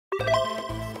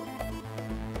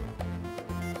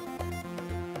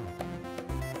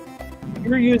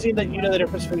you're using that you know the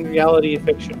difference between reality and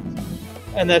fiction,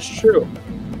 and that's true.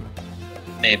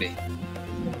 Maybe.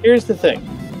 Here's the thing: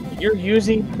 you're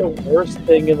using the worst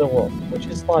thing in the world, which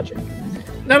is logic.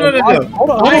 No. Hold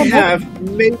on, I have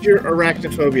major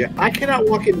arachnophobia. I cannot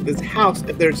walk into this house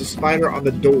if there's a spider on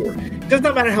the door. It does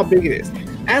not matter how big it is.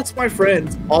 Ask my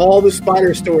friends all the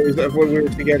spider stories of when we were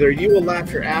together. You will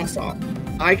laugh your ass off.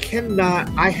 I cannot.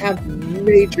 I have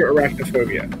major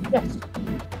arachnophobia. Yes.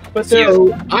 But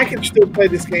So I can still play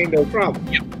this game, no problem.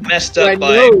 You messed But I up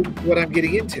by know what I'm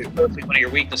getting into. one of your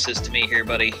weaknesses to me here,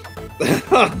 buddy.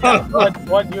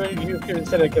 one, you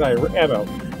consider ammo.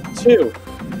 Two,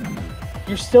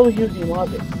 you're still using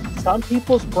logic. Some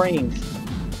people's brains,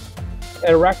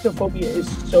 arachnophobia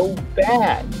is so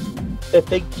bad that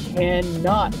they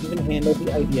cannot even handle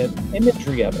the idea of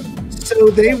imagery of it. So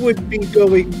they would be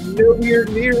going nowhere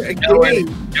near a Nowhere game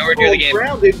near the called game.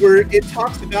 Grounded where it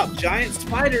talks about giant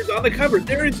spiders on the cover.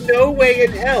 There is no way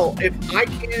in hell, if I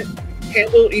can't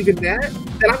handle even that,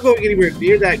 that I'm going anywhere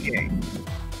near that game.